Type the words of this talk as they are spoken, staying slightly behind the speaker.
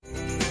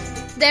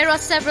There are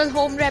several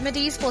home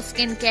remedies for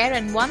skincare,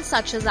 and one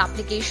such as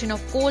application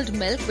of cold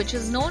milk, which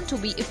is known to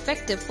be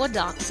effective for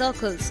dark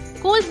circles.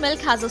 Cold milk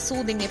has a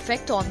soothing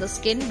effect on the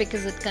skin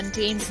because it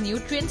contains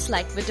nutrients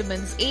like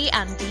vitamins A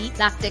and D,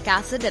 lactic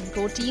acid and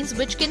proteins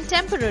which can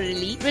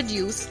temporarily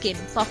reduce skin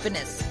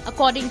puffiness.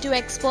 According to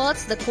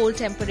experts, the cold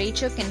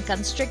temperature can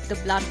constrict the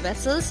blood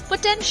vessels,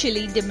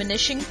 potentially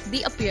diminishing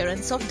the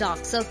appearance of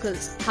dark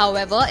circles.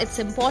 However, it's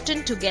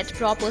important to get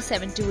proper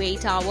 7 to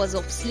 8 hours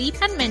of sleep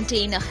and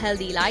maintain a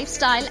healthy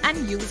lifestyle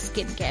and use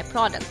skincare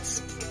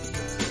products.